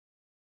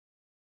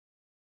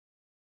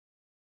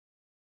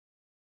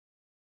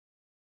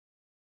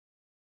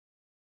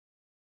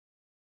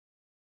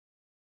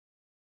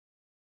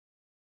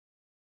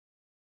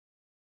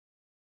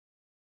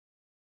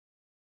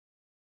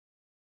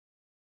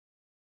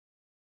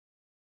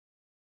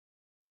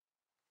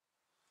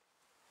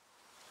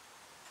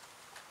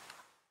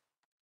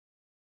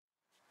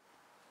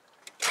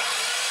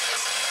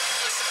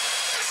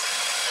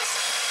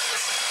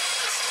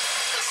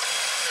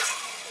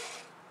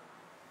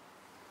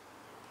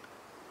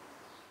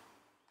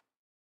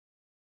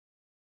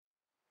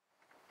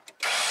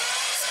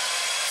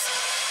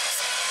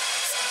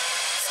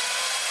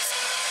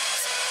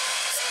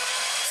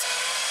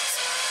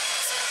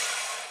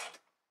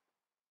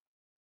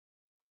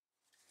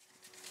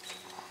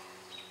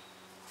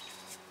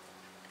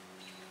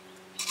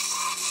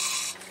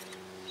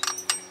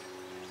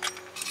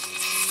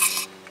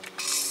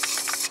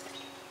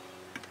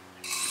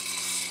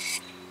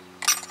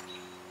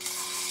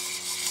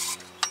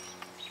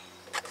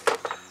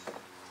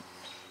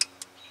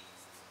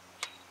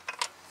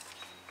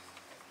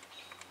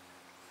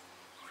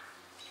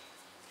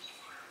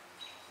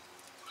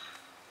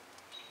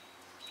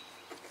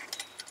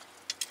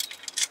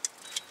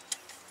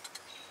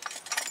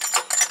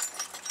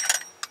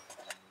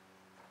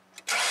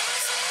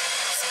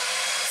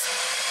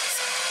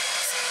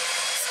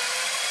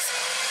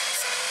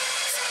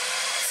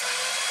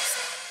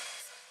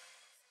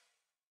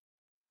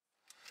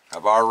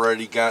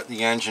already got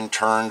the engine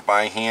turned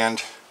by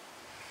hand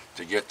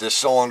to get this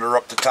cylinder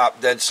up to top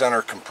dead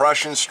center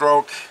compression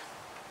stroke.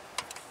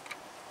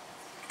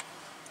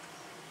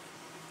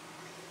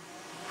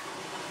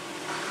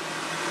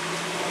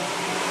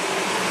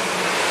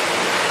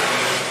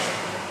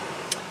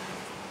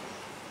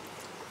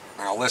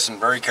 Now listen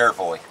very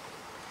carefully.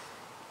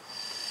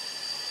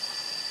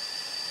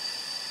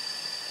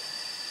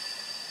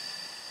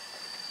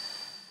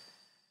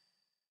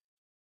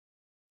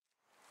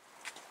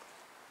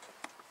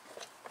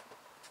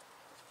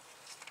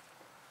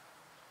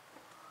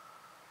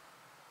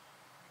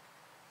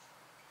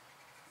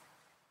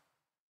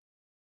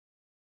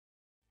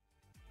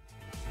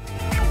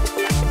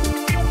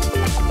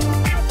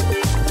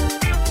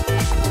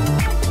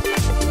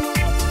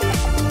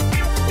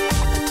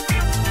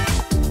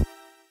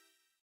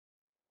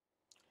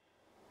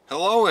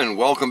 Hello and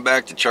welcome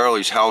back to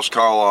Charlie's House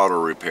Call Auto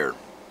Repair.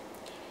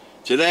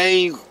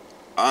 Today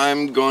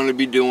I'm going to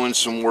be doing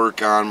some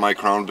work on my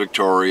Crown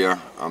Victoria.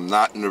 I'm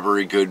not in a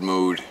very good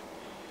mood.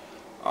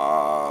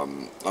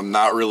 I'm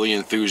not really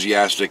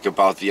enthusiastic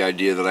about the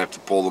idea that I have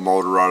to pull the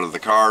motor out of the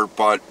car,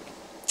 but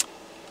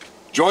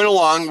join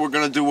along. We're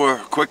going to do a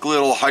quick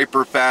little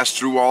hyper fast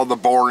through all the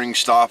boring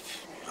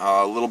stuff.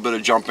 A little bit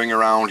of jumping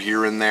around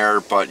here and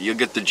there, but you'll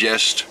get the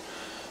gist.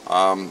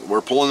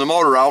 We're pulling the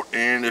motor out,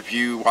 and if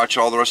you watch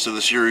all the rest of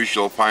the series,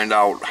 you'll find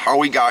out how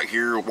we got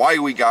here, why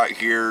we got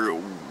here,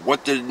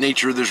 what the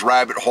nature of this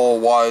rabbit hole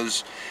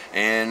was,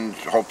 and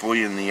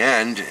hopefully in the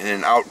end,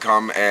 an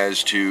outcome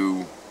as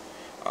to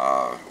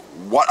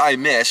what I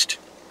missed,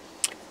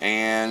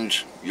 and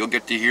you'll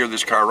get to hear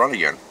this car run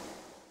again.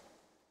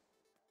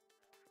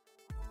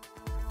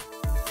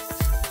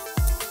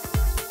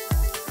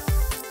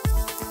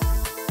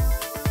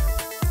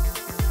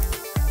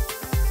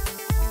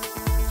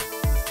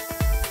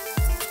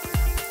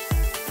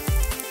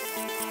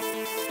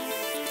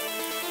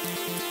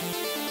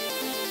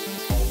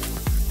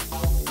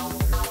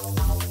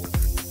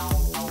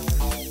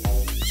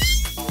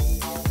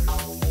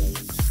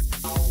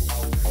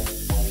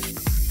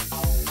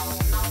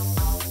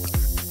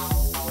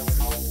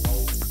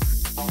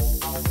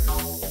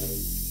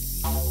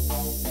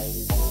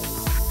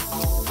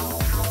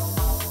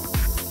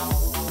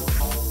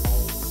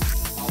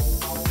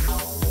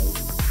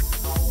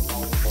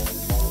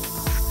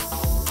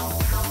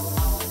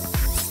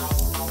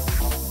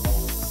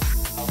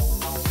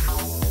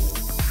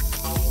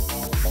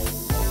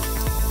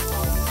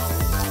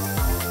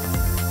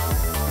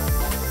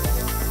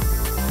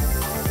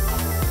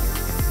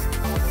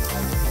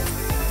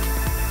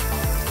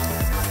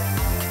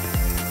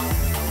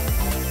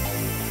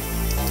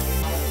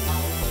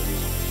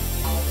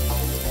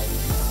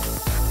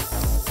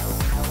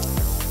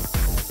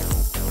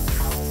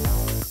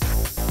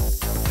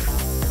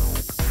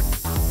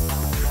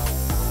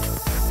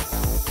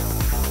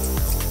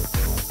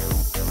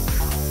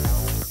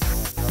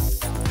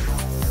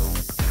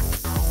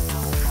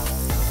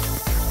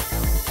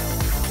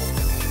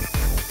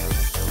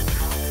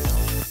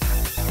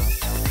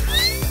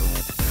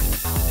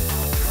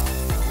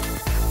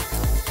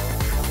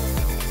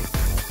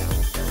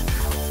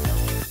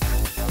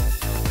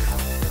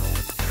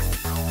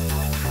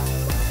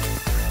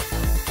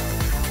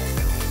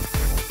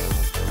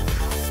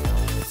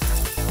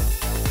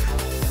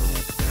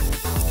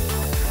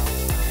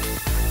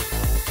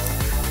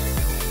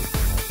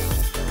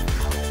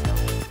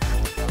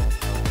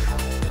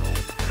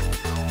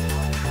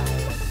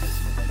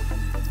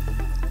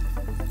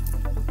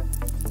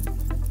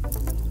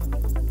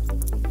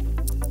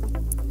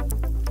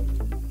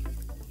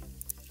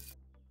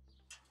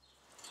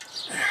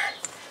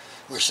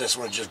 Wish this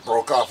one just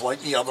broke off like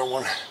the other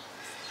one.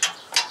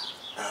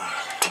 A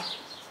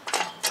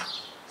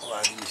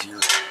lot easier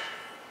to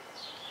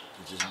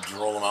just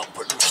drill them out and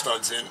put new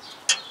studs in.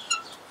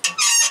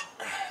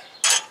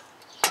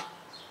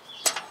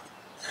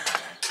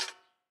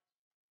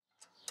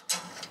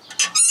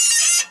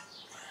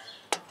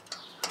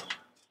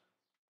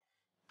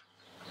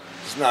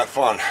 It's not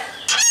fun.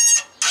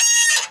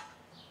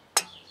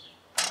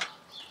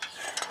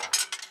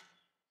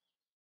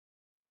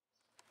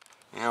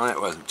 Well,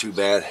 that wasn't too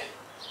bad,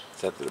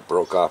 except that it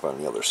broke off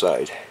on the other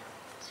side.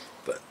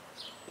 But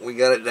we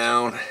got it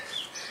down.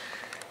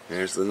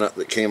 There's the nut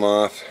that came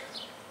off.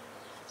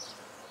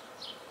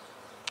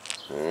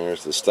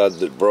 There's the stud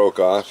that broke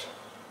off.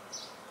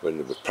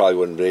 Probably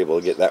wouldn't be able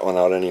to get that one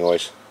out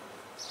anyways.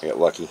 I got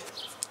lucky.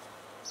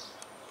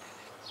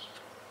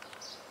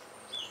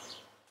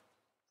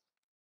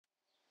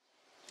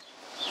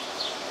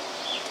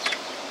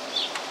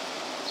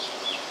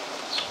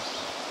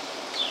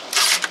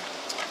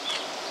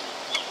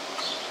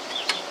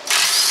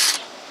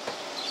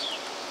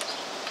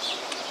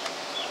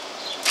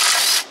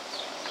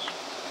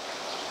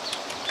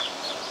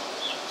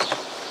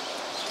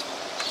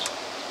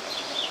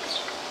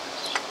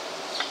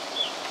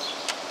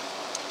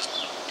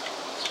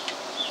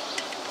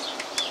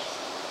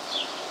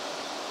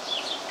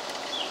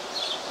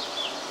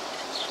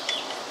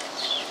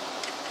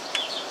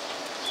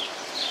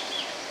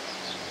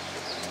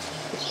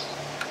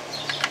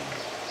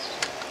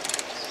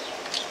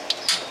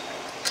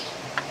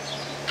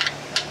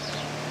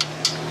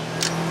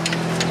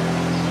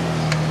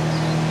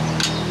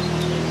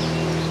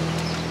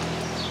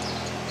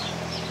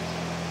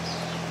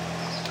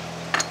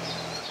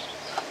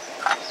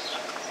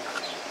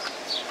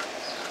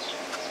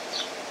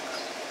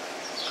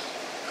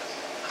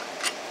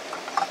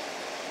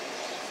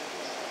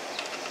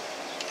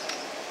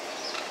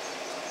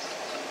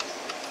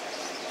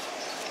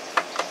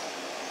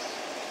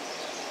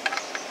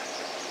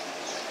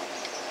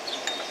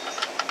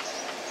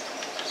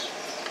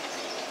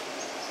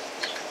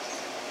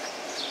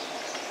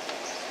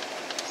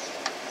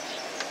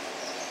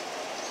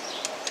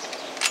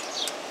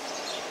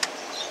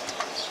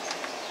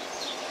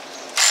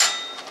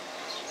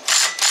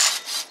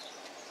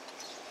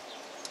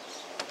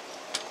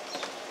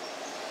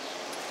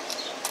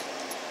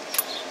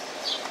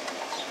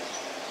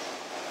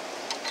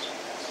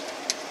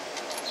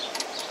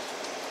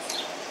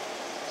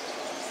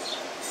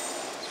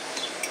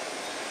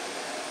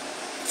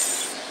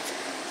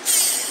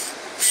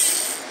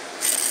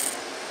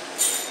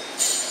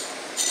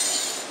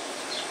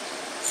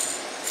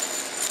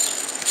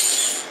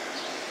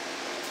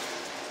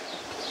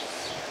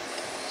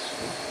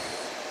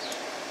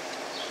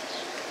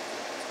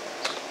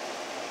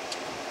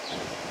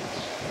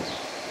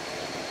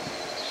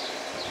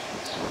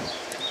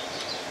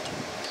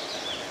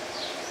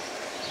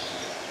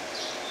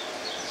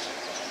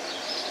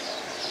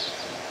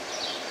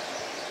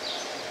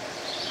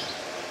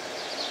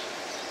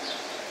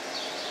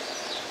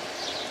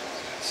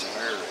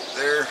 Center right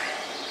there.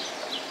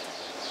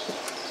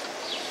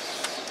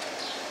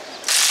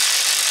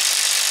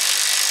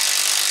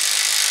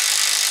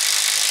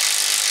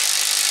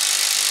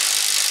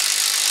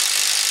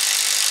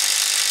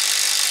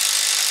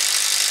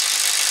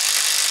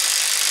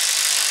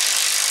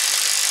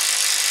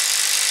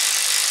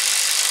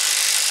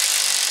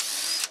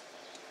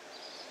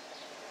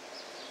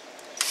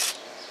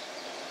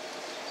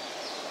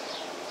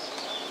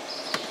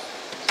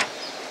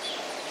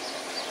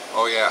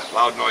 Oh yeah,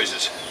 loud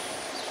noises.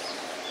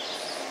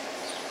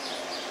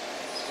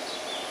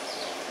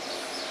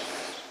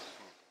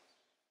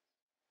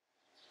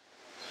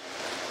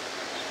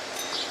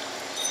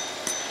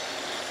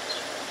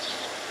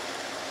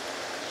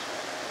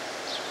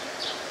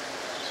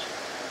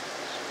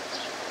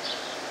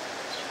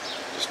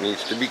 Just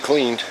needs to be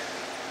cleaned.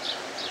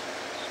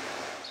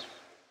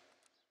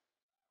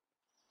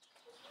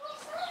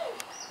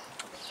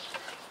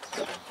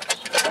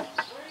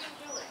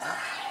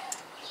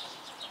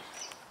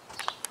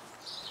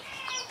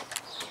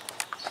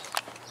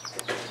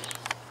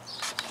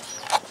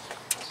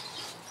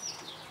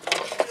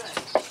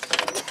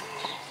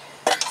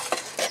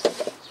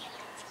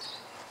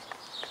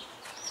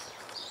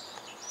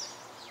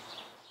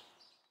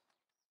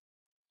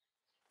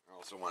 I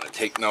also want to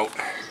take note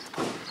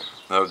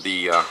of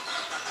the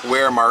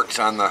wear marks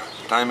on the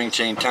timing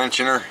chain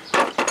tensioner.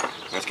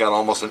 It's got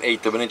almost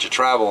 1/8 of an inch of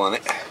travel in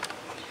it.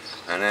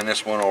 And then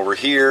this one over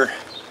here,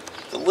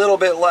 it's a little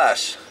bit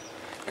less.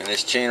 And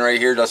this chain right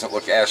here doesn't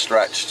look as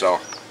stretched, so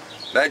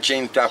that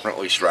chain's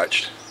definitely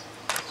stretched.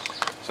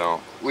 So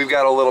we've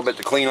got a little bit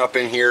to clean up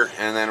in here,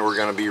 and then we're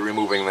going to be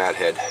removing that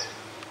head.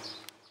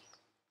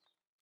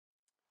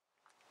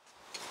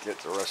 Get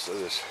the rest of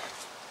this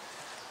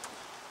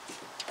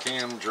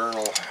cam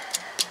journal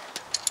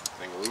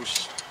thing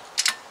loose.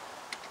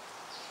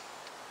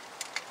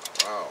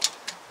 Wow.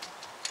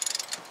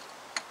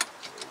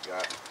 We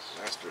got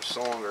master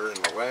cylinder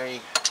in the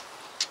way.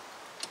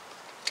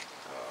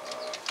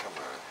 Come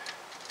on.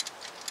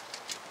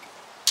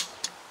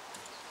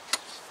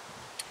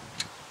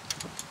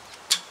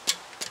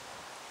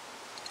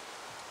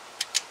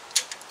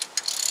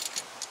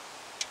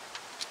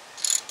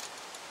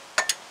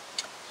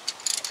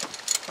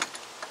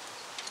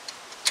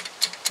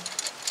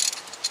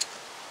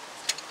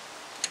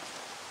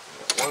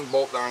 One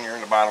bolt down here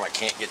in the bottom, I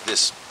can't get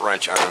this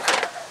wrench on.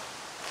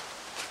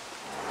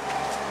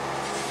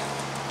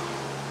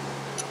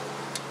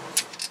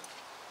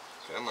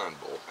 Come on,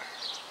 bolt.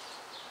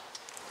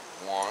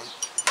 One.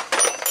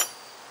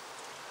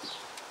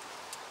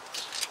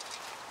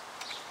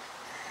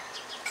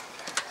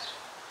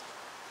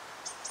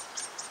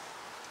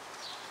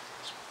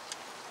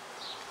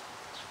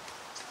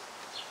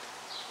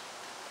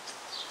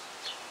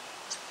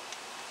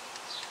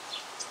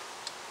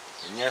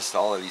 And yes,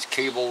 all of these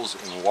cables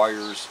and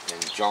wires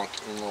and junk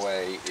in the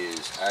way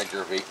is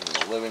aggravating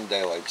the living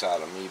daylights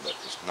out of me, but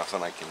there's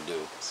nothing I can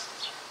do.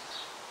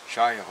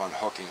 Shy of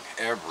unhooking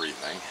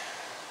everything.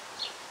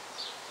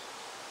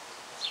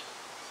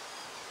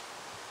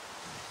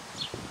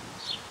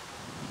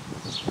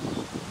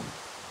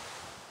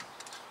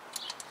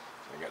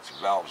 I got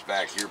some valves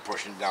back here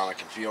pushing down, I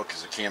can feel,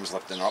 because the cam's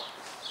lifting up.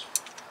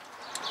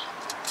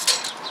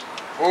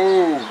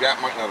 Oh,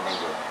 that might not have been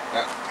good.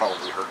 That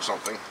probably hurt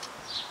something.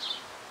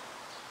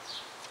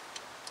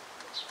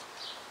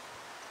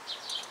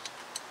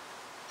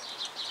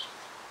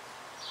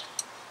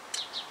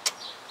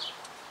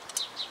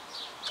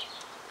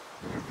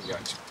 We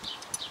got some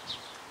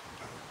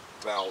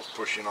valves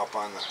pushing up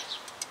on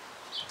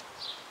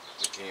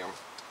the cam.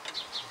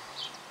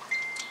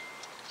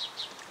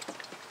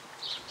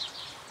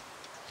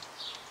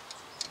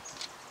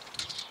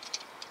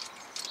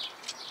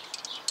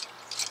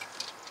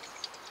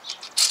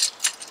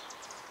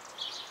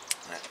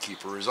 That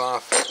keeper is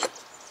off.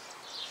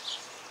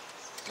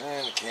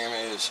 And the cam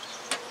is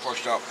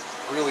pushed up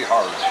really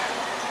hard.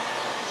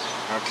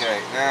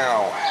 Okay,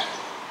 now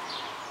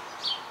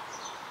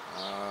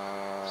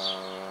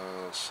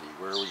let's see,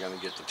 where are we going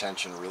to get the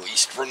tension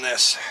released from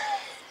this?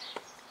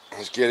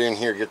 Let's get in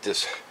here, get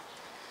this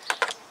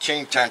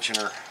chain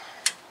tensioner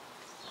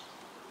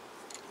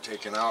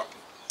taken out.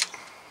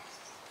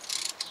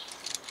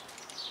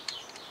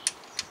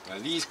 Now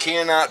these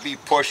cannot be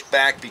pushed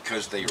back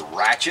because they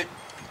ratchet.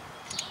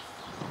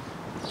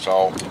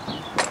 So,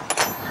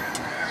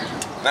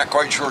 not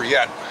quite sure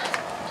yet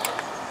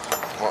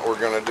what we're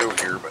going to do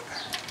here, but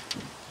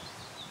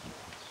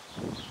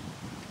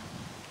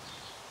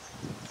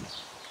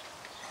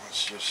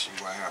let's just see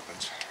what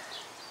happens.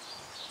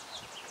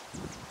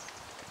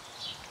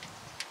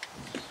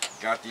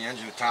 Got the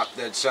engine top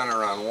dead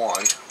center on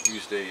one.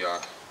 Used a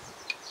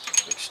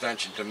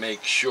extension to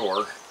make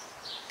sure.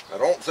 I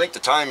don't think the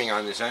timing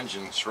on this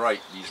engine's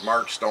right. These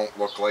marks don't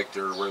look like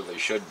they're where they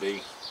should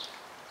be.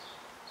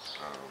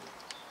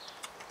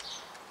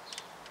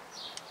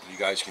 You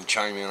guys can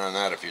chime in on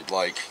that if you'd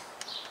like.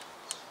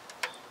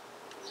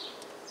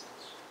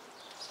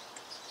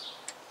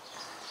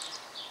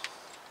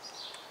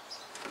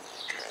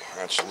 Okay,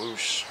 that's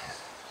loose.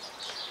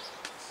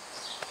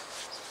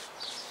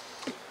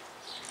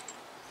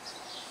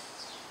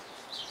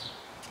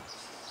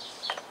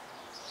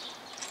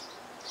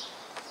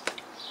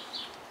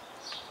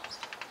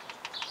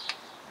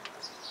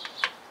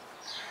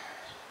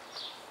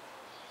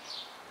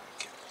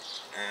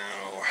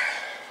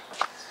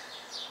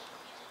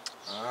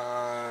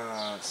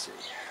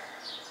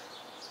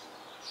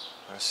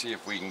 Let's see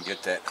if we can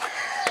get that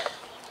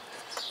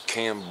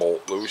cam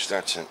bolt loose.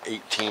 That's an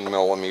 18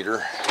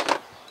 millimeter.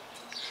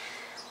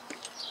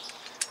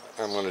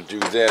 I'm going to do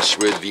this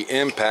with the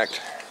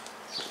impact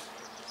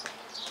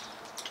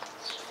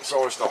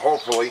so as to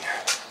hopefully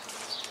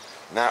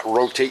not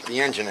rotate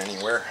the engine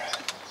anywhere.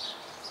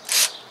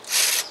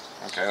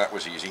 Okay, that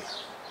was easy.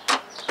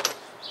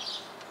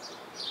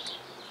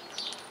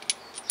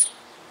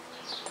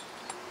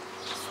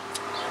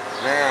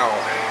 Now,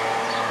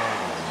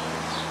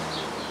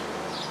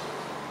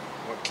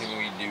 what can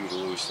we do to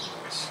loosen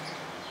this?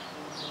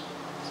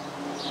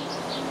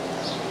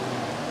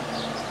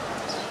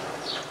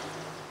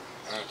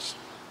 That's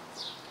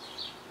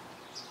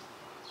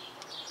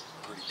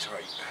pretty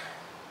tight.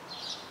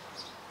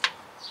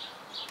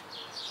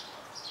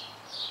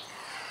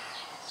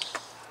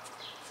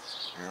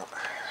 Yep.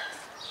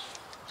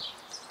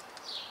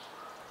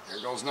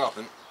 There goes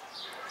nothing.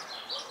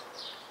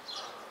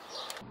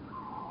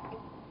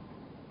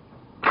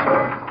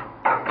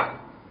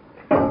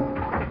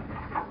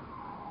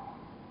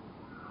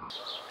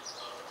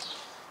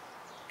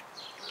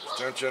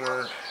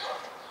 Tensioner,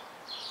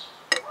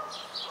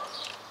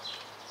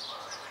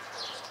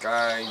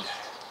 guide,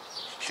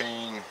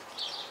 chain,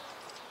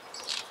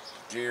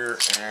 gear,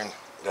 and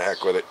the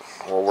heck with it.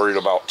 We're worried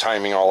about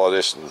timing all of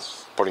this and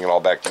putting it all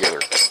back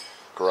together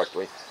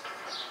correctly.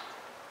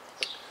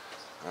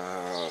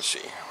 Let's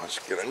see, let's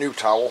get a new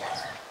towel.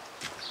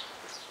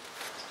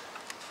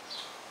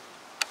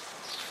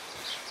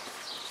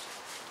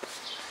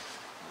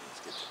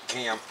 Let's get the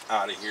cam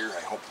out of here.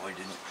 I hopefully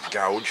didn't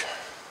gouge.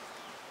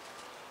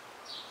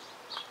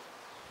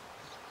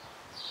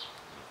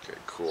 Okay,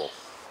 cool.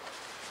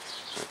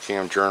 The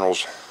cam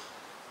journals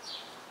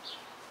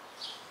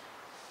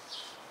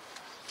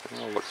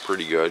look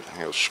pretty good.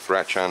 No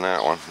scratch on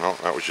that one. No,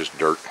 that was just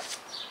dirt.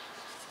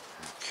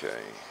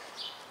 Okay.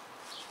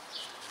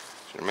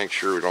 So to make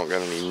sure we don't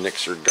got any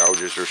nicks or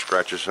gouges or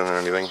scratches on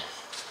anything.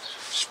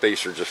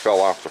 Spacer just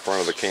fell off the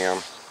front of the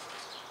cam.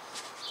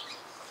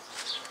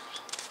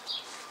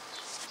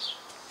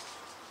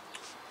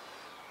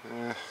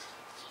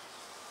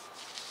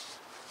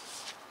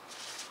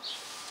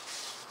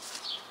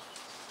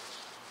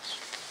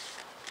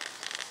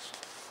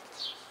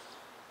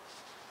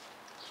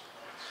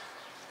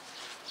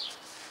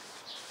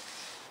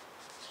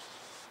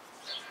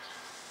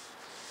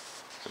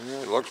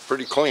 It looks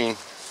pretty clean.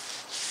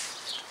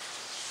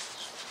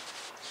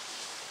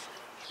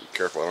 Be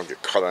careful I don't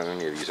get cut on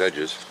any of these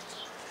edges.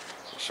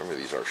 Some of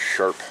these are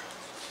sharp.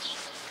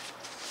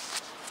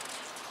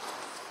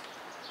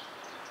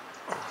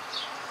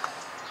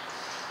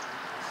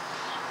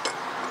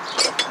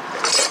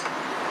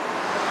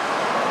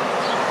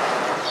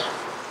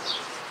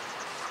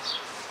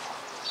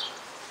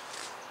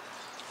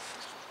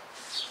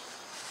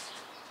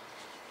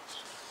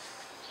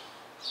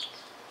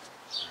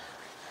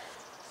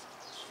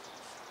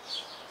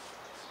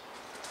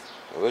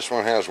 Well, this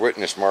one has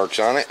witness marks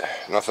on it.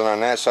 Nothing on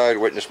that side,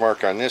 witness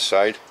mark on this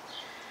side.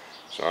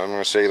 So I'm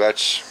going to say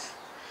that's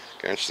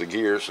against the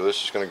gear, so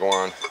this is going to go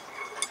on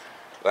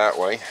that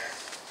way.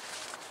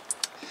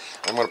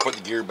 I'm going to put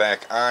the gear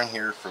back on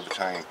here for the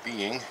time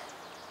being.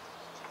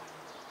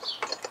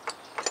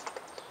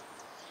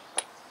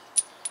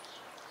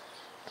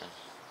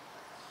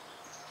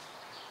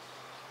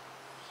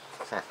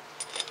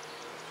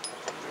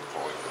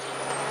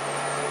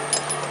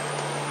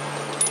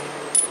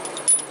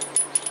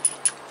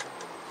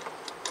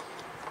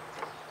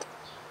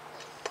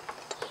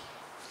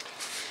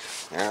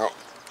 Now,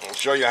 I'll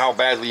show you how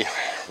badly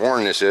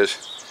worn this is.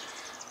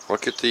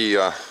 Look at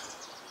the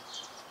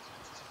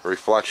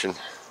reflection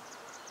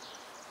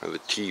of the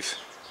teeth.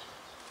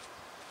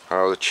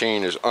 How the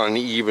chain is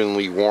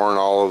unevenly worn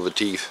all over the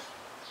teeth.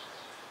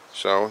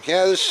 So,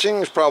 yeah, this thing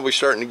is probably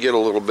starting to get a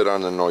little bit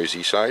on the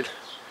noisy side.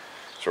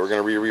 So we're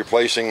going to be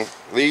replacing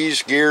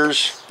these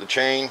gears, the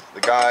chain,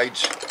 the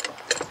guides.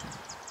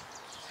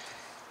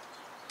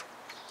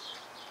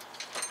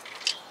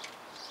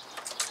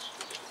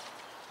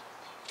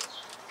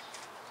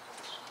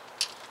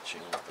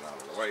 Chain up and out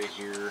of the way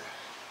here.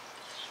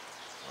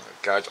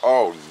 Guides.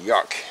 Oh,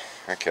 yuck.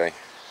 Okay.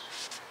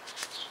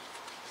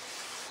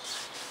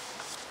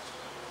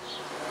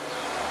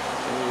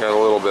 Got a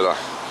little bit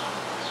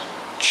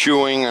of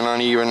chewing and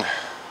uneven.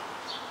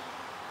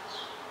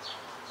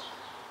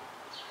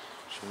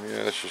 So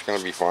yeah, this is just going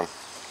to be fun.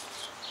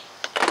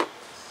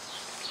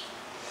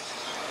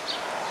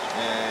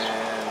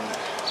 And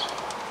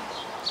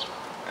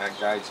that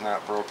guide's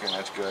not broken,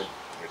 that's good.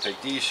 I'm going to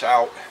take these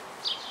out,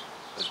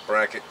 this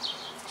bracket,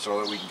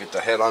 so that we can get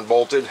the head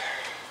unbolted.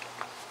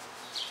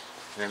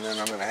 And then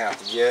I'm going to have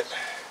to get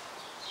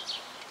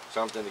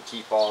something to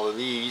keep all of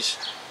these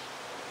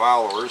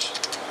followers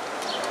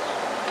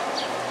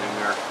in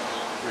their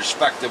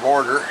respective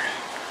order.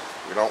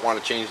 We don't want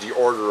to change the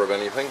order of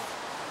anything.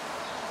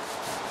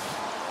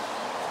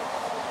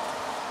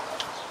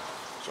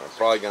 So I'm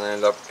probably going to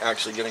end up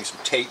actually getting some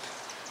tape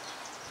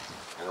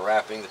and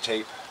wrapping the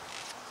tape.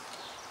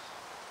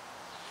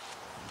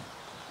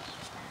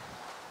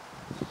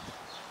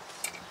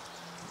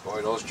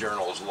 Boy, those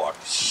journals look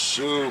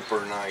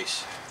super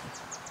nice.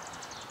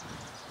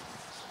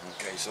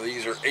 Okay, so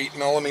these are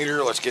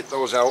 8mm. Let's get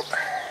those out.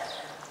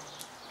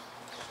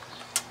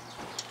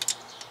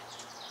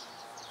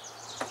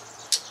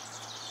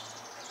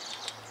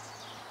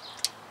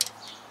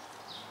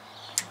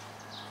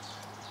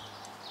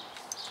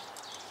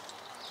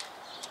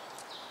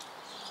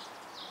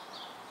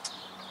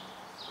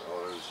 So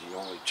there's the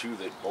only two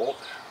that bolt.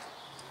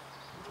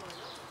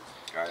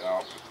 Guide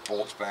out, put the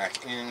bolts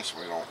back in so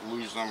we don't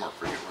lose them or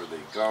forget where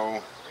they go.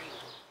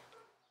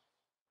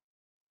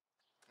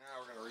 Now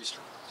we're going to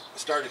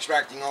start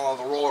extracting all of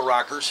the roller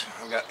rockers.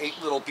 I've got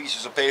 8 little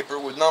pieces of paper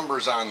with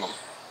numbers on them.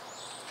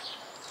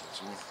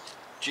 Some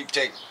cheap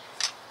tape.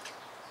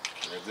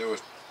 What I'm going to do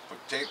is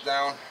put tape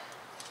down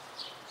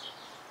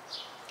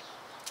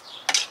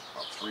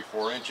about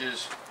 3-4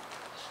 inches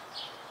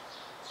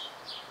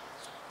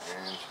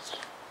and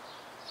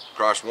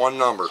across one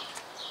number.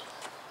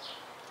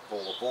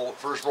 Pull the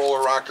first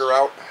roller rocker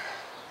out,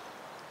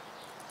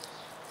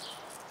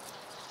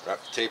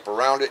 wrap the tape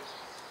around it,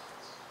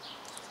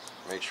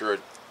 make sure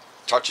it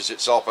touches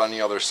itself on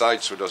the other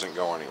side so it doesn't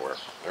go anywhere.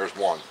 There's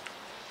one.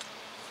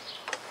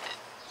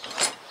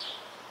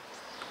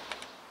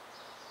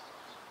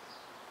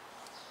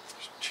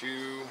 There's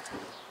 2.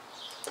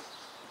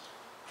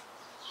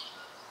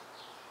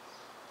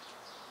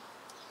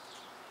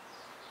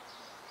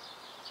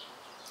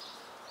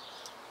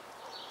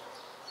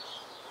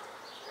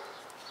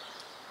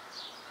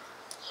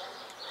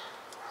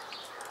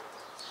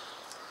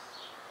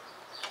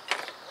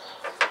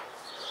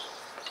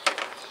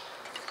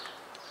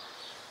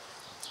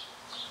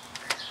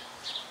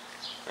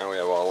 Now we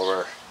have all of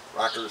our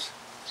rockers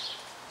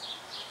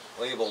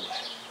labeled.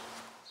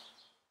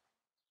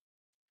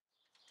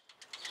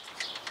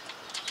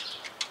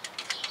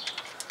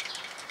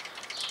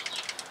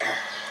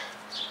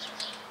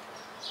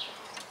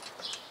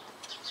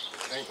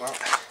 Okay, well,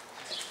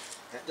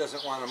 that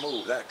doesn't want to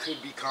move. That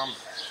could become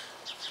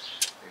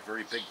a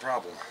very big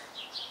problem.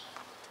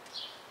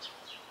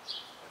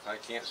 If I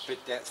can't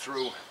fit that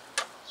through,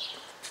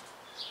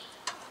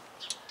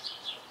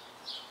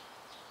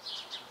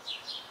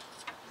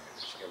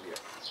 it's going to be a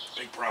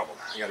big problem.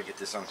 I got to get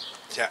this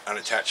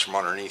unattached from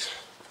underneath.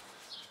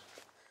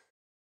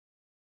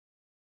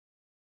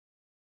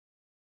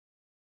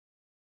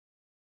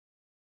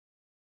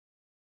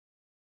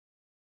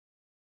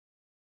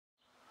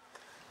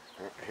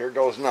 Here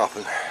goes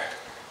nothing.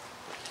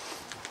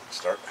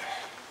 Start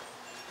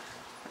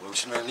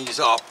loosening these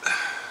up.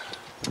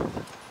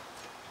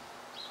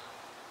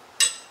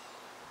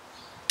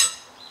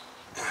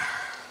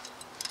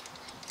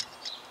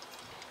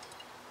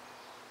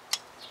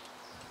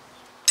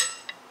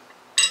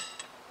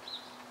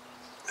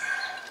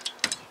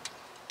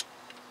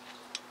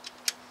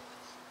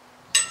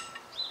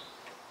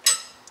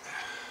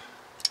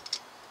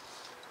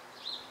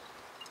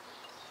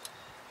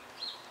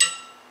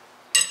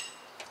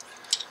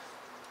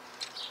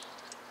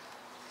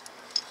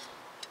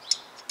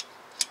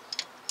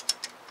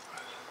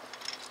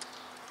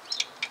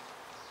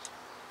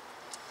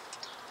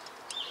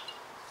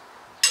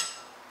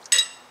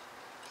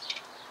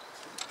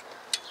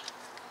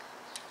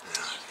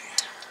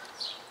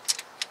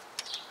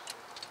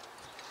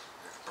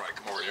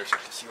 Come over here so I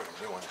can see what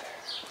I'm doing.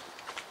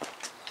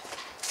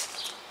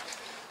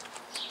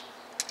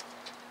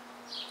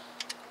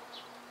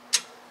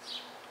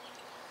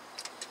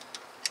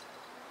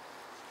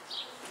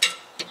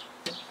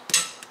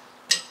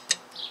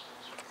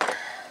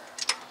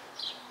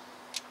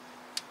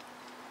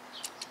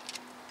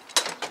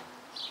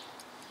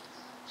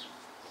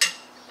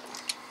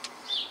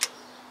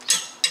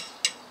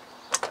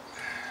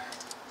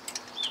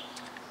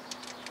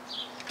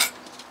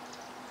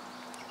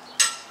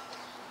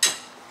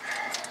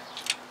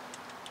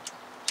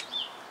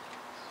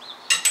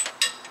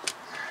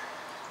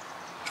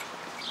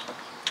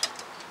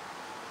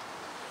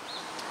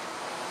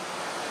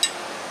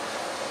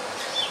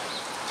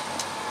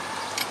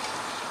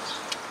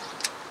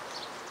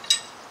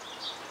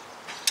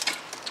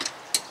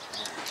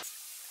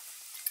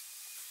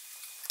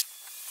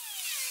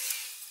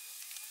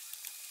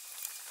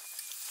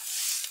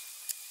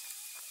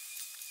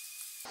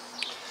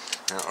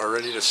 Now we're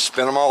ready to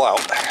spin them all out.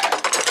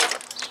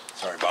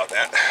 Sorry about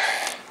that.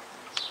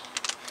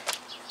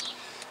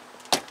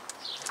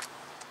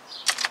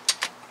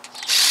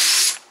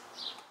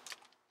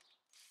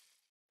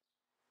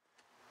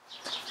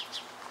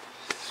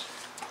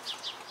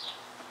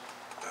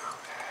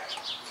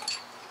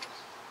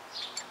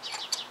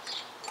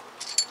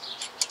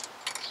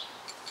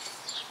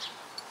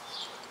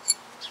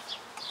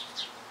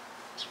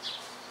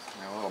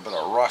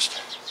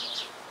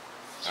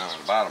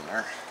 on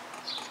there.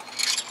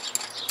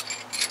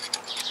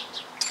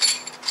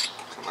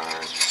 Come on.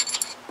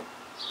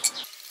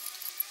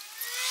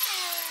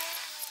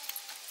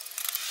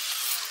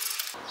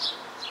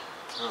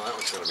 Oh, that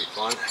one's going to be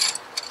fun.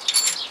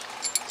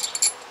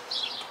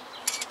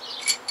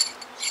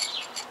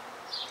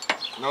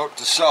 Note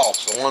to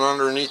self, the one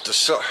underneath the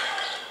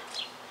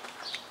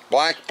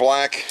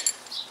black,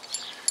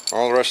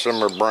 all the rest of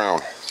them are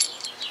brown.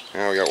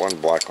 Now we got one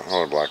black one,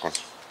 another black one.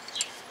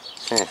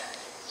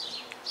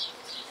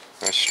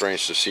 That's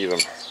strange to see them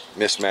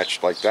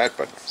mismatched like that,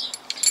 but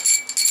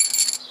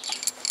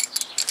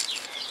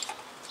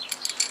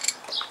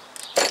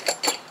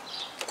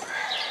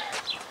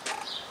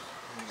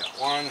we got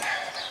one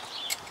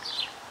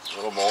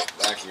little bolt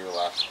back here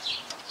left.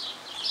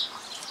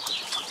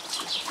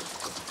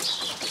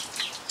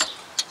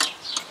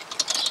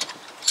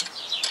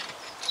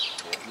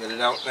 Can't get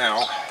it out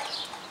now.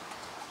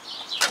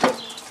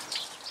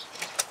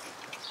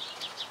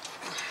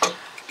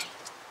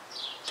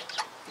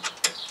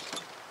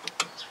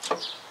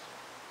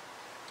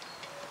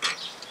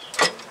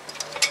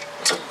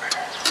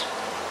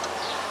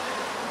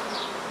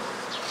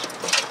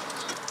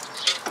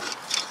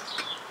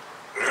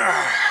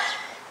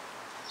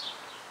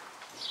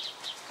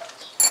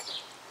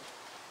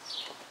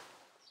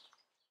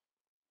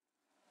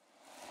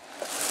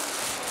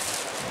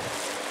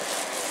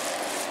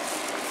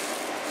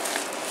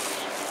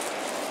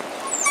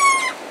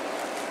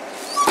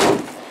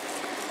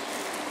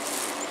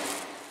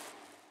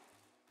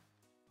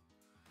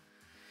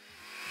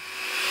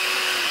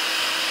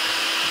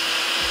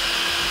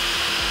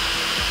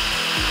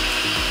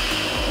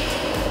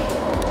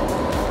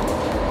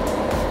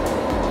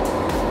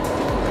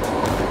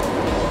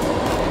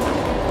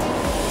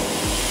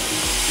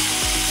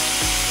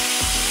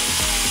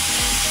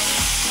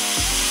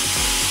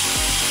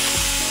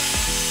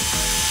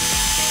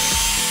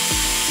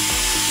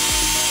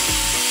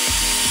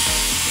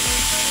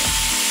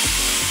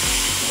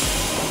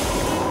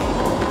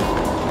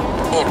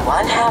 In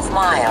 1/2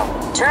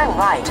 mile, turn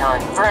right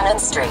on Vernon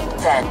Street,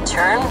 then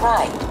turn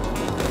right.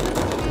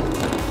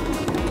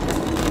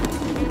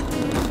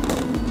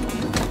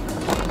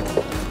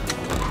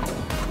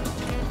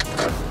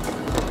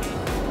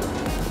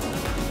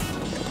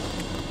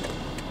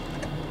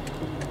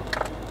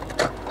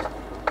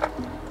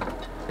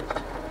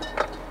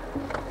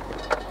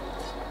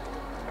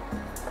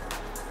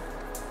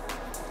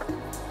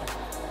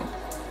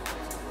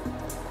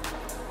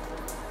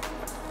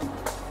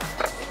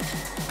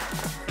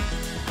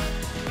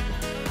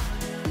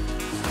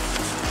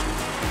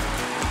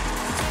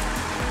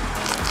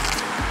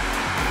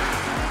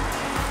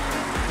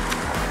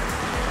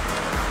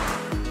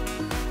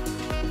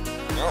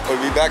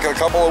 We'll be back in a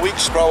couple of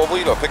weeks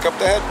probably to pick up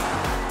the head.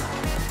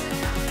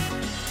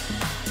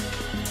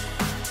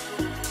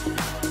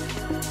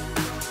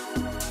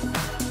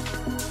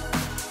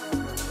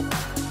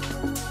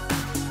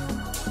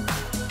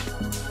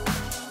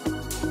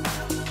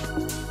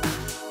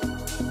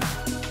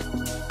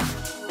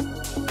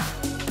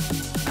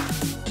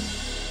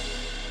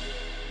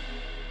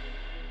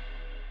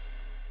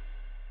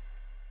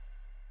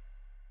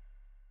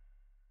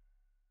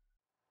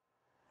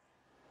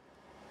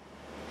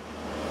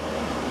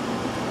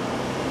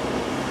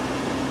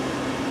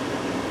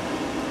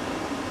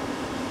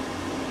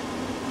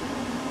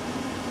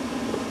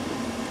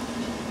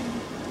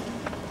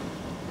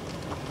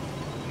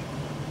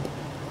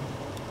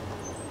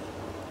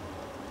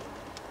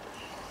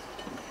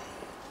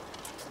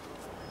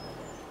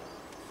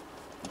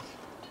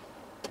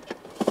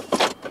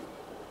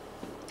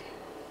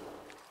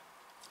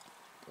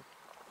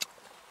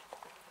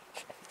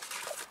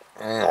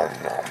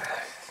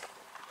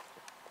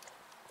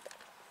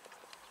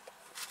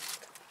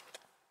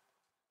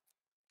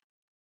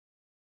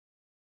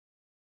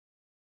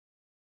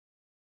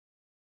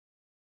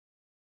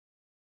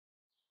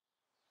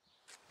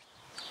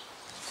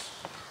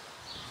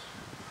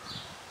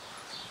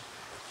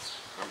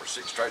 Number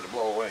 6 tried to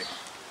blow away.